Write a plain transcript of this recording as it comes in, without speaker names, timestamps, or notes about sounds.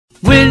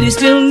Will you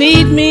still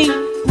need me?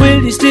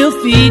 Will you still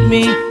feed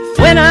me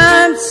when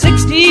I'm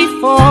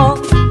 64?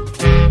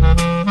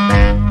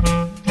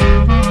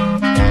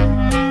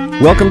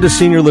 Welcome to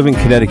Senior Living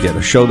Connecticut,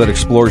 a show that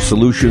explores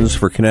solutions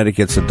for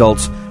Connecticut's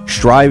adults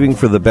striving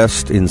for the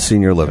best in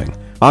senior living.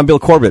 I'm Bill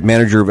Corbett,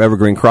 manager of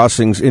Evergreen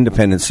Crossings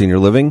Independent Senior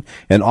Living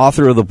and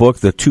author of the book,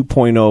 The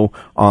 2.0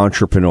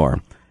 Entrepreneur.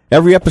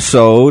 Every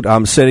episode,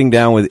 I'm sitting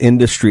down with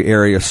industry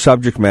area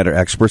subject matter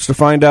experts to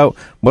find out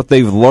what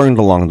they've learned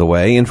along the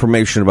way,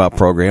 information about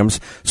programs,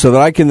 so that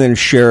I can then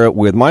share it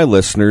with my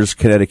listeners,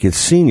 Connecticut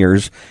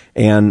seniors,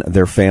 and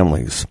their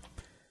families.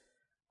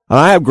 And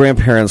I have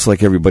grandparents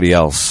like everybody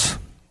else.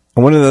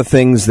 And one of the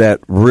things that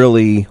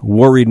really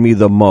worried me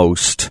the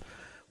most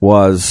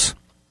was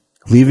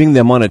leaving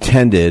them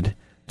unattended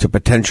to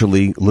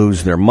potentially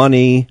lose their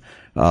money,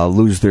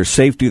 lose their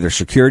safety, their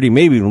security,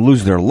 maybe even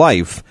lose their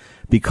life,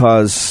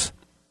 because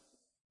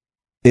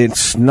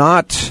it's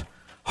not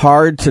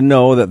hard to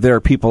know that there are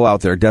people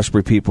out there,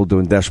 desperate people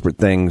doing desperate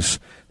things.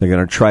 They're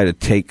going to try to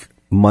take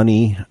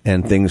money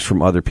and things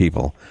from other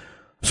people.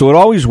 So it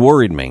always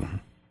worried me.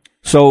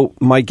 So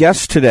my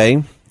guest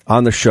today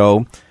on the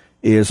show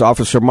is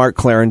Officer Mark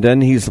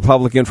Cleverdon. He's the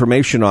Public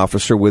Information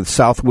Officer with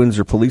South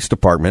Windsor Police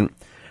Department.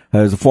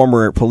 As a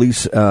former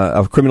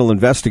criminal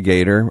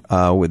investigator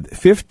with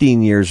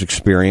 15 years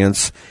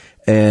experience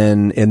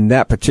in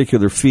that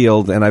particular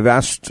field. And I've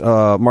asked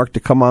Mark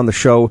to come on the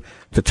show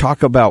to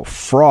talk about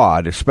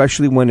fraud,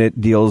 especially when it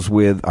deals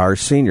with our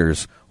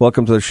seniors.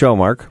 Welcome to the show,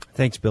 Mark.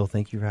 Thanks, Bill.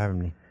 Thank you for having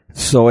me.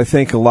 So I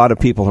think a lot of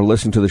people who are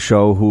listening to the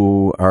show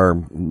who are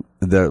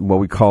what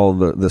we call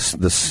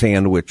the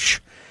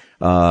sandwich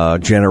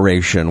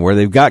generation, where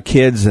they've got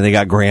kids and they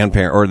got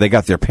grandparents, or they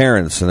got their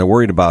parents and they're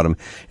worried about them.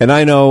 And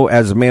I know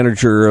as a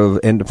manager of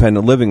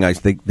independent living,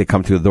 they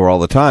come to the door all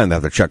the time. They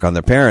have to check on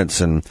their parents,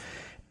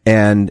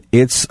 and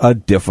it's a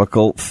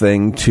difficult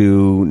thing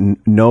to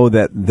know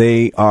that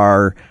they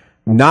are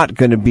not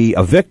going to be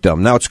a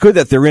victim. Now, it's good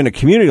that they're in a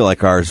community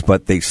like ours,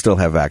 but they still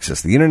have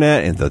access to the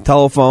internet and the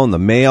telephone, the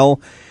mail.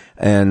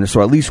 And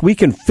so at least we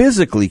can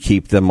physically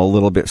keep them a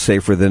little bit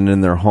safer than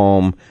in their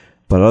home.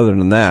 But other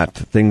than that,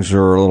 things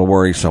are a little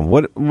worrisome.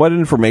 What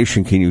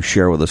information can you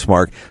share with us,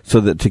 Mark, so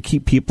that to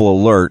keep people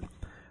alert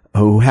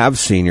who have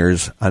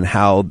seniors on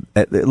how,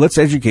 let's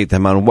educate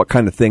them on what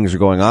kind of things are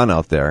going on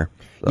out there.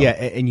 So. Yeah,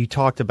 and you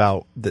talked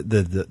about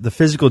the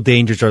physical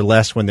dangers are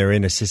less when they're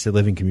in assisted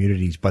living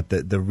communities, but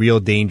the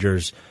real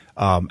dangers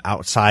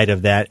outside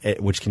of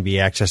that, which can be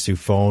accessed through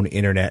phone,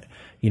 internet,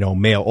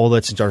 mail, all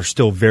that are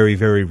still very,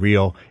 very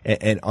real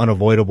and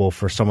unavoidable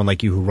for someone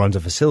like you who runs a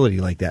facility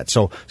like that.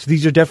 So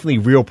these are definitely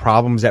real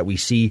problems that we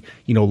see,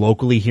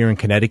 locally here in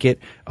Connecticut.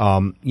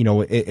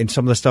 And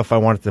some of the stuff I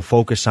wanted to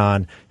focus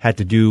on had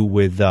to do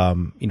with,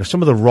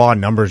 some of the raw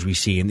numbers we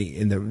see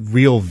and the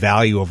real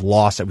value of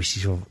loss that we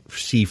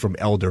see from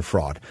elder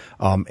fraud.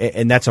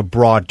 And that's a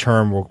broad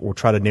term. We'll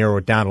try to narrow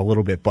it down a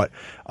little bit, but,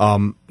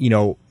 the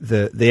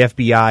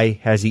FBI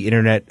has the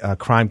Internet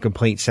Crime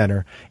Complaint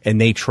Center,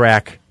 and they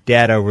track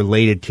data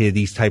related to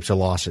these types of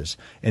losses,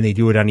 and they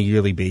do it on a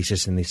yearly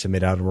basis, and they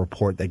submit out a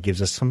report that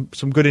gives us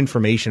some good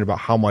information about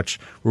how much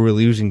we're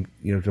really losing,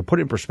 to put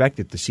it in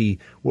perspective, to see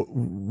what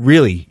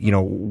really,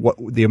 what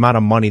the amount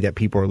of money that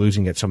people are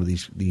losing at some of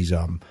these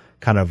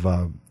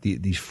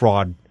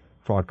fraud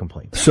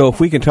complaints. So if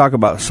we can talk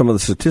about some of the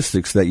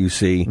statistics that you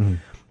see, mm-hmm.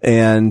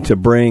 and to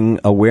bring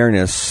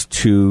awareness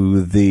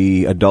to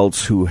the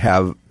adults who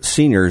have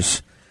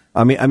seniors.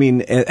 I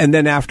mean, and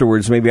then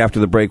afterwards, maybe after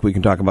the break, we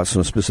can talk about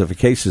some specific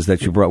cases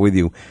that you brought with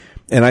you.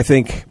 And I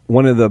think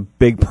one of the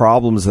big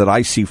problems that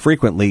I see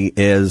frequently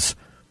is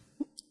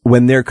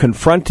when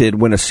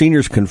a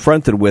senior's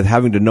confronted with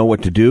having to know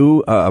what to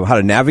do, how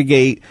to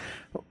navigate,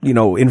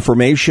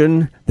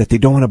 information, that they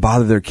don't want to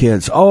bother their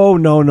kids. Oh,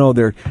 no,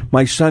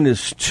 my son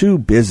is too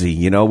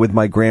busy, with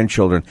my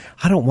grandchildren.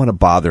 I don't want to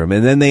bother him.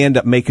 And then they end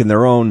up making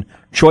their own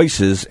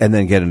choices and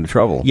then get into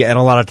trouble. Yeah, and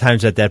a lot of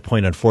times at that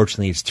point,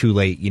 unfortunately, it's too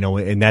late,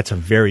 and that's a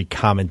very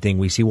common thing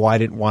we see. Well,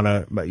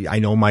 I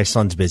know my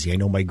son's busy. I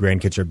know my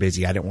grandkids are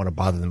busy. I didn't want to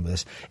bother them with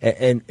this.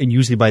 And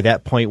usually by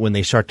that point, when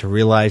they start to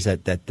realize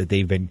that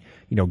they've been,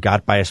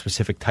 got by a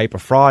specific type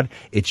of fraud,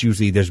 it's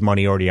usually there's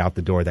money already out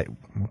the door that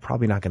we're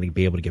probably not going to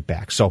be able to get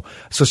back. So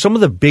some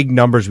of the big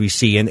numbers we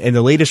see, and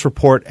the latest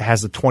report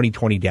has the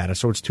 2020 data,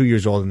 so it's 2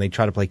 years old, and they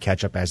try to play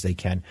catch up as they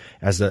can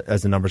as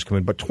the numbers come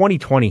in. But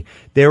 2020,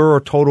 there were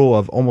a total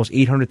of almost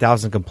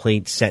 800,000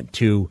 complaints sent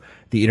to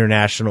the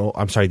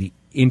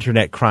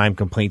Internet Crime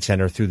Complaint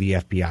Center through the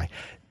FBI.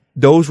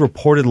 Those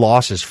reported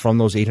losses from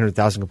those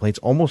 800,000 complaints,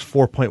 almost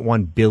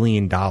 $4.1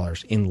 billion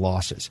in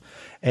losses.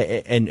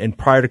 And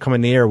prior to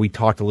coming there, we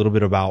talked a little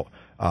bit about,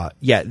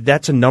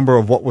 that's a number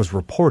of what was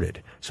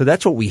reported. So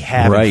that's what we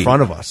have in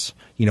front of us.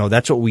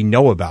 That's what we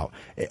know about.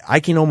 I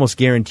can almost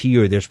guarantee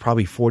you there's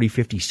probably 40,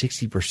 50,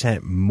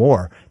 60%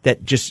 more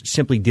that just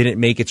simply didn't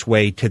make its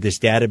way to this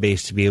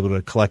database to be able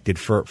to collect it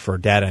for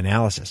data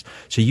analysis.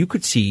 So you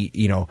could see,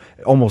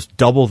 almost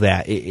double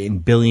that in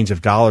billions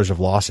of dollars of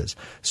losses.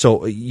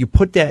 So you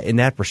put that in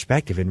that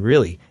perspective, and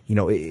really,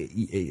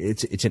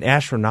 it's an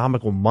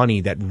astronomical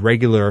money that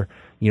regular,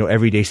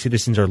 everyday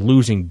citizens are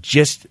losing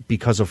just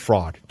because of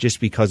fraud, just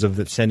because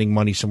of sending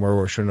money somewhere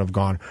where it shouldn't have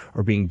gone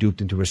or being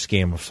duped into a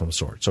scam of some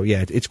sort. So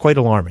yeah, it's quite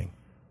alarming.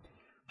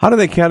 How do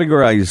they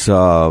categorize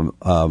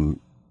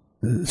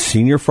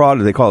senior fraud?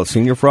 Do they call it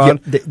senior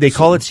fraud? Yeah, they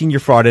call it senior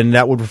fraud, and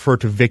that would refer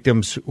to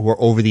victims who are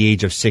over the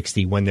age of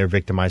 60 when they're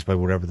victimized by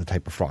whatever the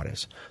type of fraud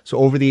is. So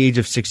over the age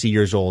of 60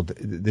 years old,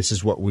 this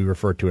is what we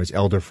refer to as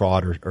elder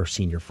fraud or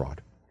senior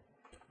fraud.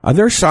 Are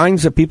there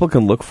signs that people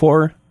can look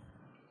for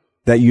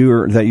that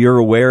you're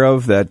aware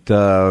of that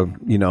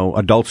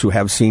adults who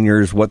have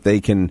seniors, what they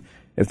can,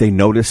 if they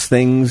notice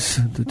things,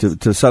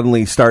 to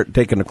suddenly start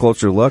taking a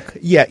closer look?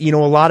 Yeah, a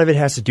lot of it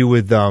has to do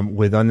with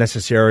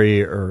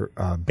unnecessary or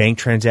bank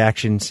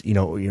transactions,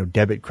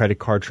 debit, credit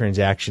card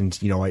transactions,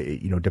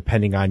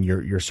 depending on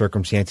your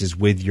circumstances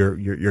with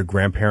your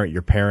grandparent,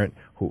 your parent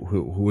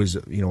who is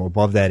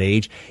above that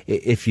age.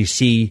 If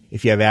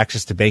you have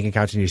access to bank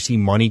accounts and you see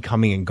money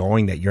coming and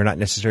going that you're not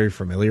necessarily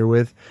familiar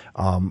with,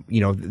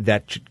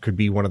 that could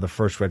be one of the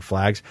first red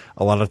flags.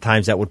 A lot of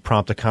times that would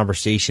prompt a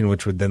conversation,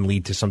 which would then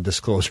lead to some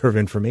disclosure of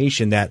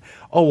information that,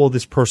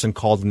 this person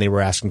called and they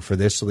were asking for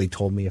this, so they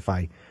told me if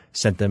I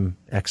sent them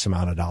X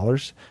amount of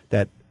dollars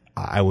that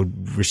I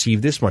would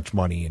receive this much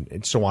money,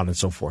 and so on and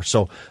so forth.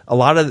 So a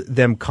lot of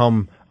them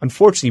come,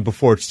 unfortunately,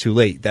 before it's too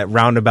late, that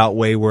roundabout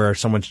way where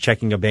someone's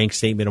checking a bank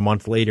statement a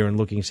month later and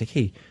looking and saying,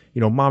 hey,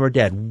 mom or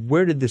dad,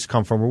 where did this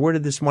come from, or where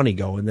did this money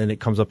go? And then it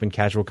comes up in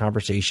casual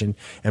conversation,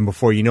 and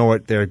before you know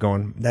it, they're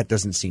going, that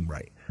doesn't seem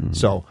right. Mm-hmm.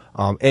 So,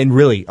 and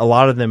really, a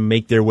lot of them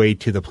make their way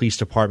to the police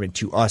department,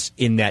 to us,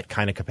 in that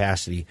kind of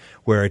capacity,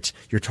 where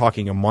you're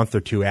talking a month or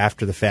two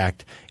after the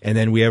fact, and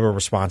then we have a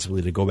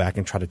responsibility to go back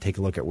and try to take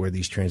a look at where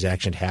these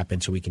transactions happen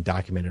so we can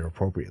document it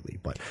appropriately.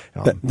 But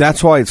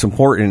that's why it's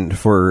important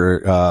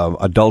for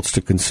adults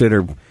to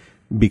consider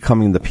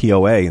becoming the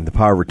POA and the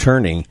power of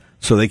attorney,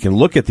 so they can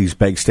look at these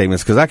bank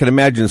statements. Because I can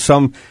imagine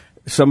some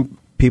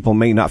people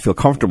may not feel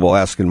comfortable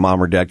asking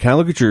mom or dad, can I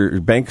look at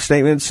your bank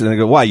statements? And they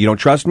go, why, you don't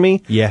trust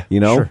me? Yeah.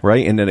 Sure.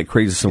 Right? And then it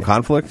creates some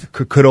conflict.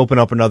 Could open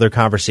up another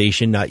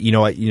conversation.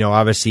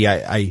 Obviously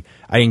I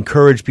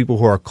encourage people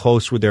who are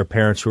close with their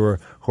parents who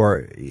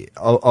are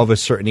of a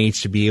certain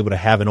age to be able to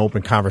have an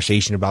open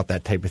conversation about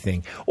that type of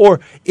thing.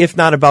 Or if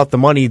not about the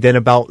money, then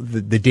about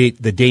the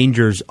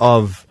dangers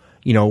of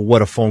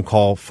what a phone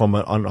call from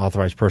an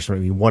unauthorized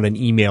person, what an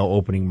email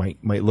opening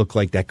might look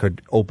like that could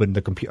open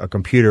a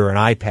computer or an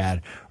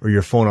iPad or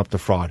your phone up to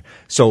fraud.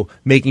 So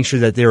making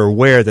sure that they're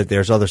aware that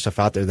there's other stuff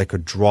out there that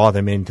could draw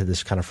them into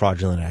this kind of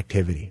fraudulent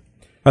activity.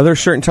 Are there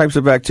certain types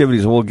of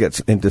activities, and we'll get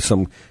into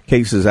some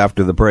cases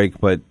after the break,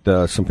 but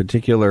some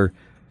particular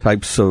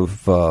types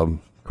of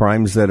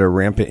crimes that are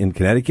rampant in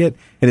Connecticut?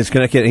 And is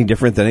Connecticut any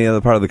different than any other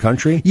part of the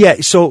country?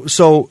 Yeah. So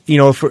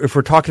if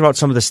we're talking about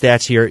some of the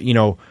stats here,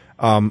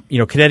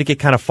 Connecticut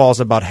kind of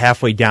falls about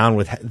halfway down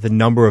with the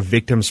number of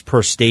victims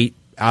per state.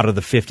 Out of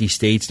the 50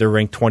 states, they're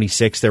ranked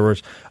 26. There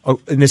was,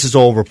 and this is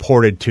all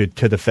reported to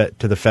the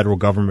federal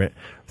government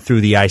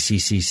through the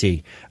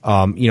ICCC.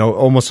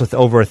 Almost with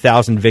over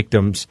 1,000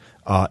 victims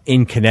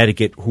in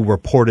Connecticut who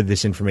reported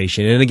this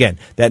information. And again,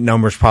 that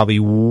number is probably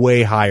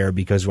way higher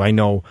because I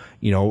know,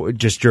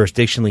 just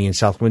jurisdictionally in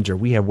South Windsor,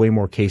 we have way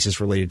more cases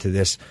related to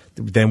this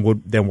than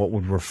what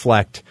would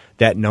reflect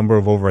that number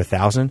of over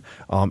 1,000.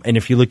 And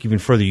if you look even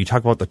further, you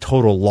talk about the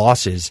total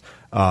losses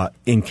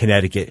in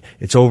Connecticut.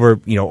 It's over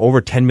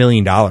 $10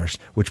 million,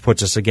 which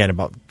puts us again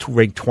about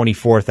ranked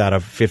 24th out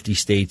of 50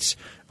 states.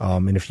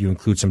 And if you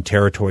include some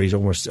territories,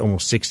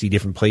 almost 60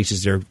 different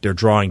places they're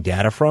drawing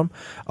data from.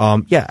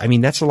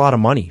 That's a lot of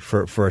money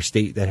for a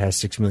state that has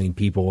 6 million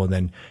people, and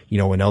then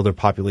an elder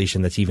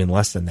population that's even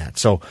less than that.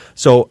 So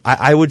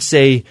I would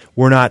say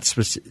we're not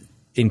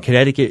in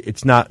Connecticut.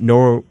 It's not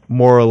more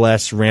or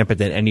less rampant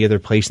than any other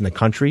place in the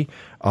country.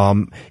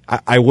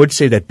 I would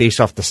say that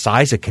based off the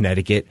size of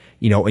Connecticut,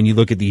 and you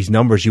look at these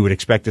numbers, you would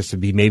expect us to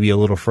be maybe a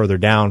little further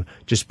down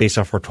just based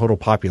off our total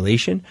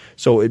population.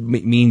 So it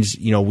means,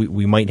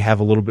 we might have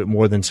a little bit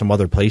more than some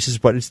other places,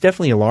 but it's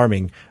definitely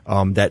alarming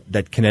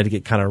that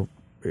Connecticut kind of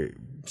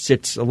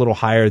sits a little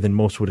higher than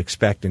most would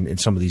expect in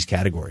some of these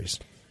categories.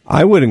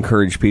 I would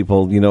encourage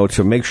people,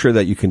 to make sure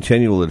that you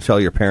continue to tell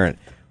your parent,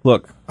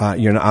 look,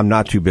 I'm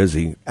not too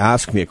busy.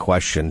 Ask me a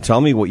question.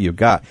 Tell me what you've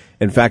got.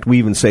 In fact, we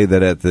even say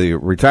that at the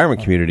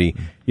retirement community.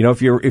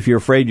 If you're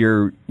afraid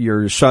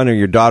your son or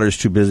your daughter's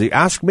too busy,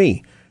 ask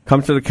me.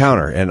 Come to the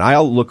counter, and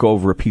I'll look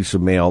over a piece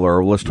of mail,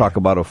 or let's talk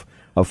about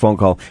a phone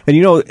call. And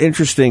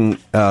interesting.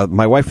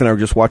 My wife and I were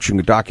just watching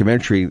a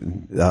documentary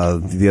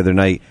the other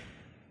night.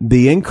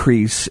 The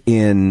increase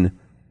in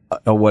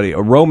a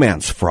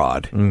romance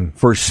fraud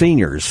for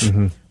seniors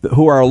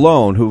who are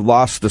alone, who've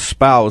lost a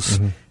spouse,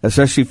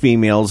 especially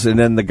females, and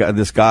then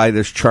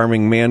this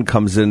charming man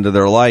comes into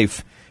their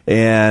life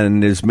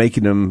and is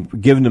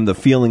giving them the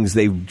feelings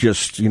they've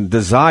just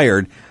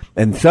desired,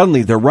 and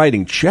suddenly they're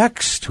writing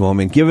checks to them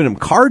and giving them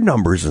card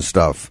numbers and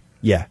stuff.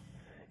 Yeah.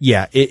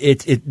 Yeah,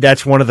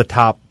 that's one of the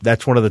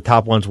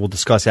top ones we'll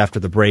discuss after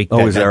the break.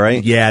 Is that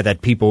right? Yeah,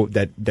 that people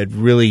that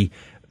really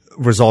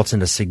results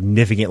in a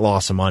significant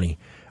loss of money,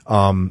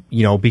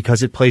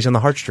 because it plays on the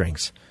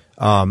heartstrings.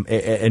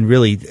 And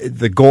really,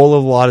 the goal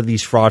of a lot of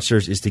these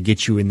fraudsters is to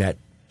get you in that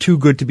too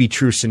good to be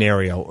true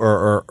scenario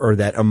or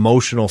that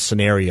emotional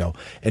scenario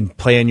and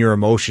play on your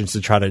emotions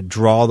to try to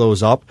draw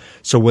those up.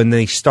 So when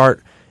they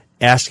start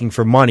asking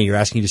for money or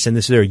asking you to send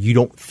this there, you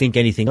don't think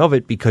anything of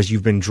it because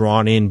you've been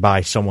drawn in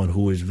by someone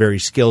who is very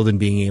skilled in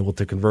being able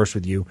to converse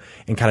with you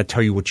and kind of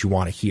tell you what you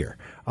want to hear.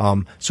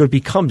 So it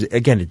becomes,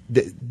 again,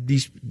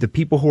 the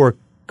people who are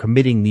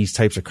committing these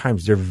types of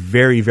crimes, they're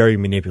very, very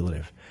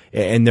manipulative.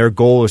 And their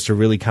goal is to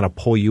really kind of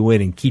pull you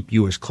in and keep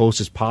you as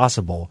close as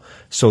possible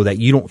so that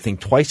you don't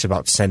think twice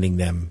about sending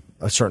them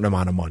a certain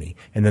amount of money.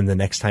 And then the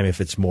next time, if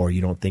it's more,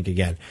 you don't think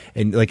again.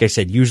 And like I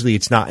said, usually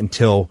it's not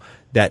until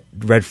that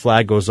red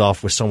flag goes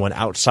off with someone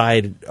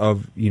outside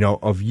of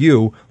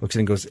you, looks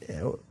in and goes,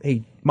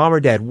 "Hey, mom or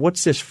dad,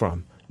 what's this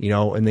from?"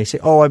 And they say,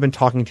 "Oh, I've been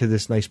talking to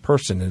this nice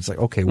person." And it's like,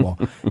 okay, well,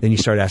 then you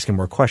start asking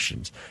more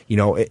questions,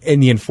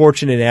 and the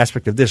unfortunate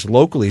aspect of this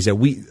locally is that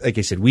like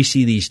I said, we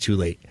see these too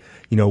late.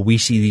 We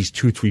see these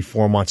 2, 3,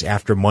 4 months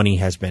after money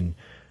has been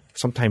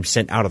sometimes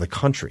sent out of the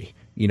country,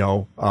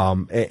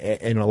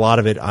 and a lot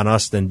of it on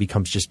us then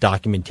becomes just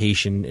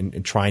documentation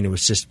and trying to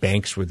assist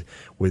banks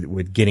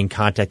with getting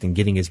contact and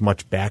getting as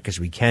much back as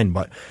we can.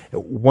 But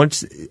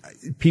once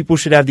people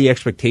should have the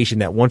expectation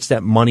that once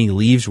that money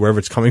leaves wherever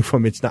it's coming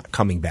from, it's not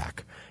coming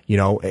back,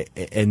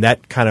 and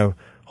that kind of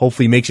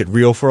hopefully makes it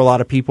real for a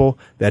lot of people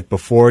that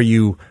before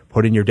you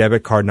put in your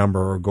debit card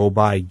number or go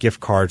buy gift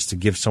cards to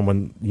give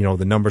someone,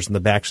 the numbers in the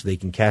back so they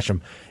can cash them,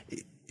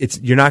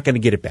 you're not going to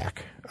get it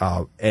back.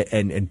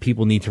 And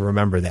people need to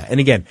remember that.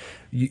 And again,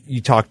 you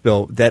talked,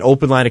 Bill, that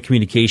open line of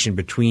communication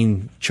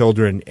between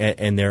children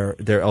and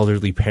their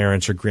elderly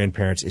parents or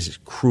grandparents is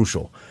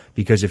crucial.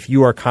 Because if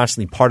you are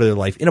constantly part of their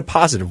life in a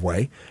positive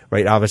way,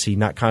 right? Obviously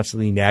not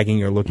constantly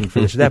nagging or looking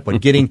for this or that,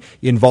 but getting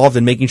involved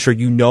and making sure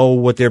you know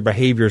what their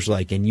behavior is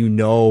like and you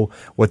know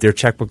what their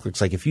checkbook looks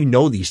like. If you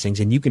know these things,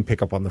 and you can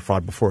pick up on the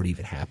fraud before it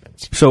even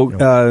happens. So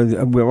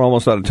we're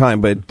almost out of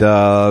time, but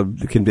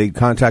can they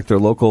contact their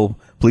local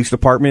police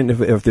department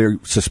if they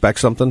suspect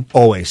something?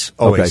 Always.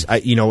 Okay.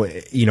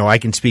 I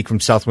can speak from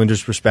South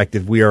Windsor's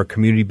perspective. We are a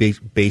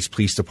community-based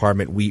police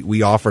department.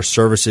 We offer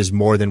services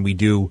more than we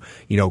do,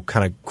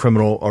 kind of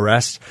criminal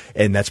arrests,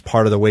 and that's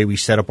part of the way we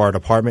set up our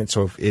department.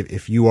 So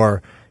if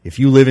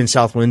you live in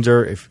South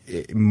Windsor, if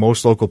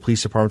most local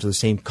police departments are the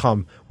same,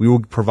 we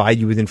will provide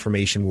you with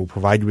information. We'll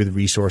provide you with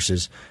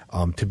resources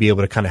to be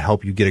able to kind of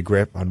help you get a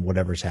grip on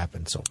whatever's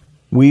happened. So.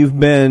 We've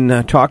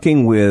been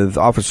talking with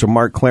Officer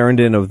Mark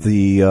Cleverdon of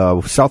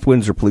the South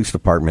Windsor Police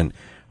Department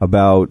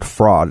about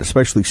fraud,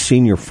 especially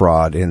senior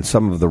fraud, and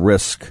some of the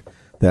risk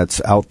that's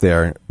out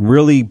there.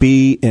 Really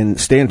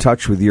stay in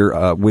touch with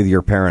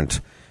your parent.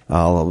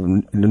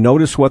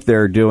 Notice what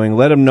they're doing.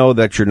 Let them know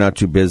that you're not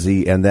too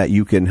busy and that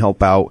you can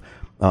help out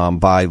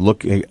by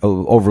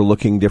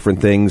overlooking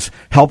different things.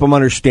 Help them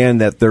understand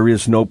that there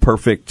is no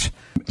perfect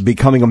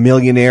becoming a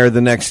millionaire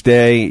the next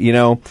day.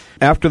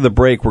 After the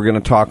break, we're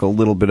going to talk a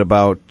little bit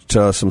about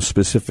some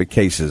specific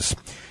cases.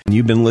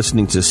 You've been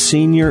listening to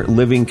Senior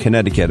Living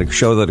Connecticut, a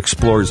show that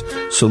explores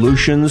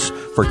solutions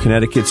for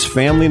Connecticut's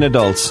family and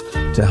adults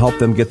to help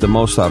them get the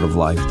most out of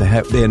life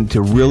and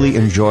to really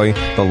enjoy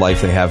the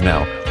life they have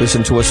now.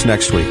 Listen to us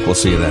next week. We'll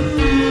see you then.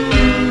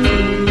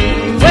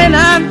 When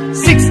I'm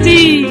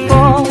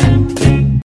 64